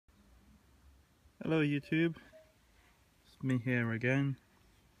Hello YouTube, it's me here again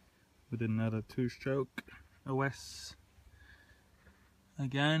with another two-stroke OS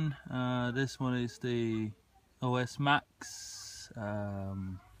again. This one is the OS MAX. I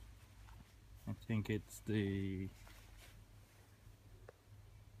think it's the,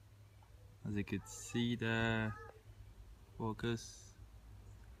 as you can see there, focus,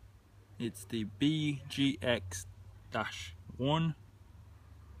 it's the BGX-1.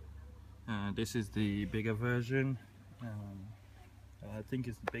 This is the bigger version. I think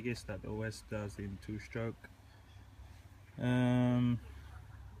it's the biggest that OS does in two-stroke. As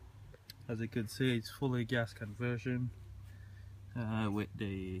you can see, it's fully gas conversion with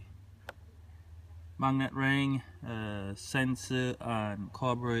the magnet ring, sensor and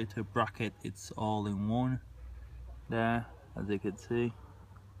carburetor bracket. It's all in one there, as you can see.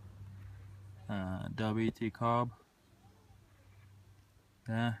 WT carb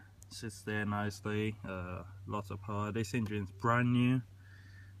there, sits there nicely. Lots of power. This engine is brand new,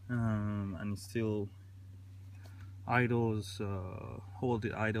 and it's still idles, hold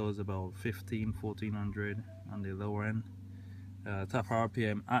it idles about 1400 on the lower end. Top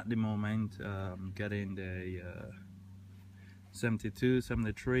RPM at the moment, getting the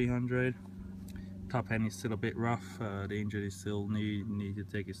 7300. Top end is still a bit rough. The engine is still need to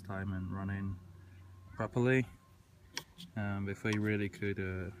take its time and run in properly before you really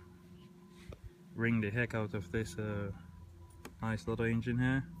could wring the heck out of this nice little engine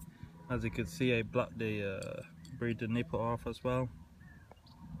here. As you can see, I blocked the breather nipple off as well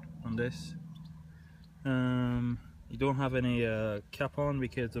on this. You don't have any cap on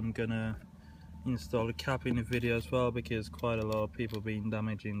because I'm gonna install a cap in the video as well, because quite a lot of people been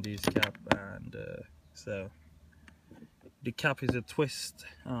damaging this cap, and so the cap is a twist,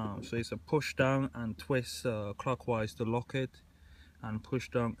 so it's a push down and twist clockwise to lock it, and push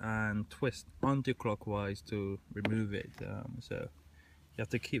down and twist anti-clockwise to remove it. So you have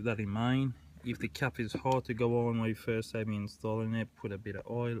to keep that in mind. If the cap is hard to go on when you first time installing it, put a bit of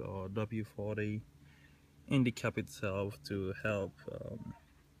oil or W40 in the cap itself to help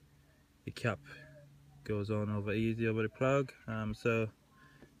the cap goes on over easy over the plug. So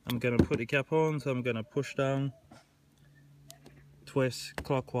I'm gonna put the cap on, so I'm gonna push down, twist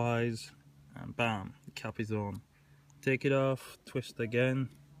clockwise, and bam, the cap is on. Take it off, twist again,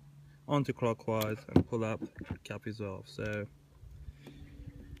 onto clockwise, and pull up, the cap is off. So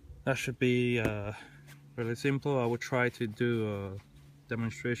that should be really simple. I will try to do a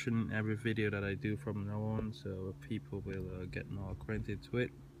demonstration in every video that I do from now on, so people will get more acquainted to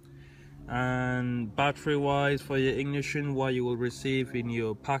it. And battery wise, for your ignition, what you will receive in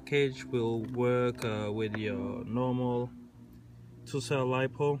your package will work with your normal 2-cell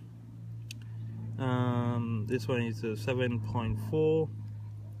LiPo. This one is a 7.4,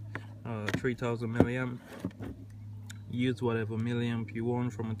 3000 milliamp. Use whatever milliamp you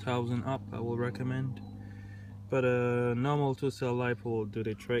want, from 1000 up I will recommend, but a normal 2-cell LiPo will do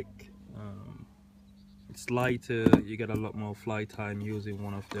the trick. It's lighter, you get a lot more flight time using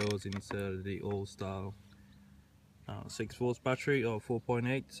one of those instead of the old style 6 volts battery or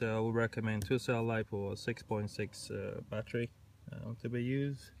 4.8. so I will recommend 2-cell LiPo or 6.6 battery to be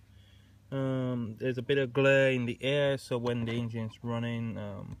used. There's a bit of glare in the air, so when the engine's running,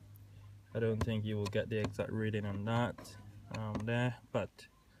 I don't think you will get the exact reading on that there, but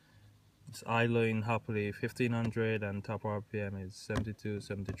it's idling happily 1500 and top RPM is 72,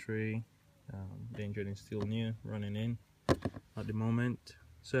 73. The engine is still new, running in at the moment.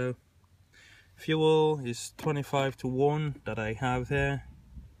 So fuel is 25:1 that I have here.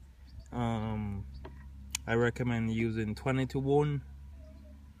 I recommend using 20:1.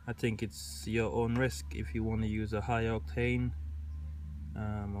 I think it's your own risk if you want to use a high octane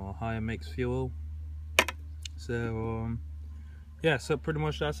or higher mixed fuel. So yeah, so pretty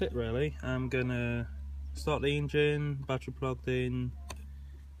much that's it really. I'm gonna start the engine, battery plugged in,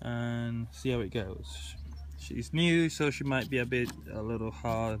 and see how it goes. She's new, so she might be a little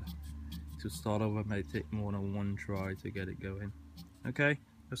hard to start over. May take more than one try to get it going. Okay,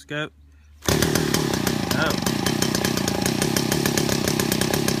 let's go. Oh.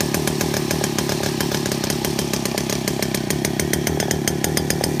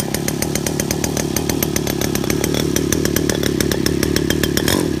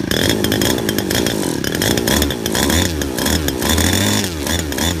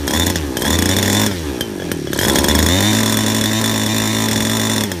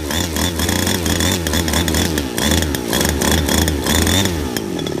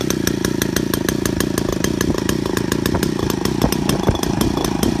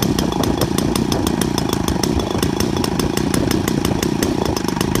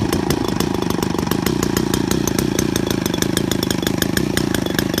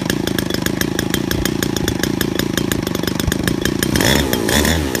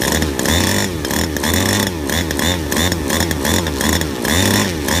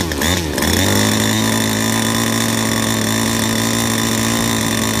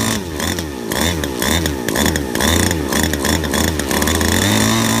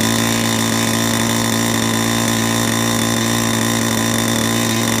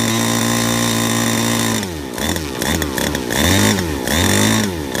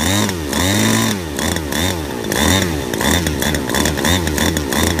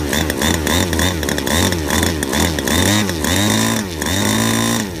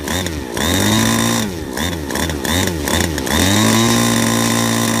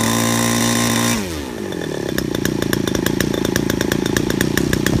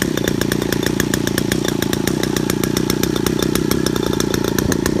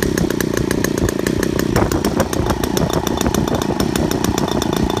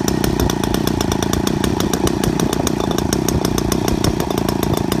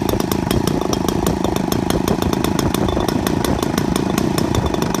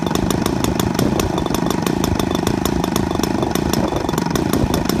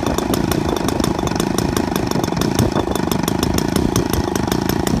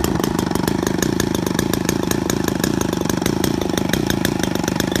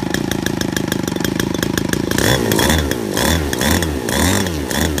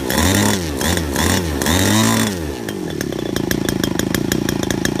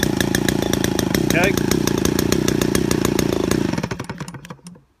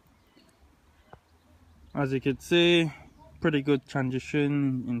 As you can see, pretty good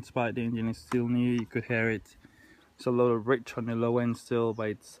transition in spite the engine is still new. You could hear it. It's a little rich on the low end still,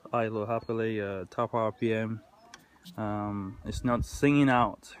 but it's idle happily, top RPM. It's not singing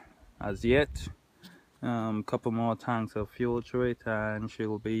out as yet. Couple more tanks of fuel to it and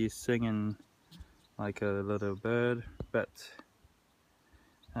she'll be singing like a little bird. But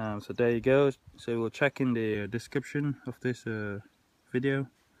so there you go. So we'll check in the description of this video,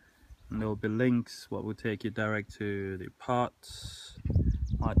 and there will be links what will take you direct to the parts,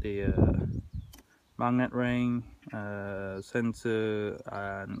 like the magnet ring, sensor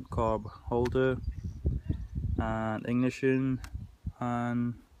and carb holder and ignition.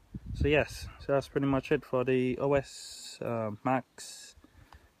 And so yes, so that's pretty much it for the OS MAX.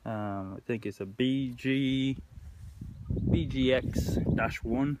 I think it's a BGX-1,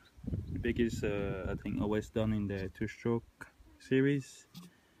 the biggest I think OS done in the two-stroke series.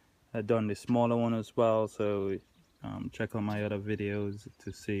 I've done the smaller one as well, so check out my other videos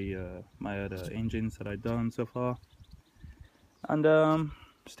to see my other engines that I've done so far, and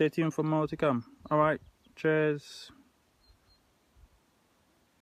stay tuned for more to come. Alright, cheers.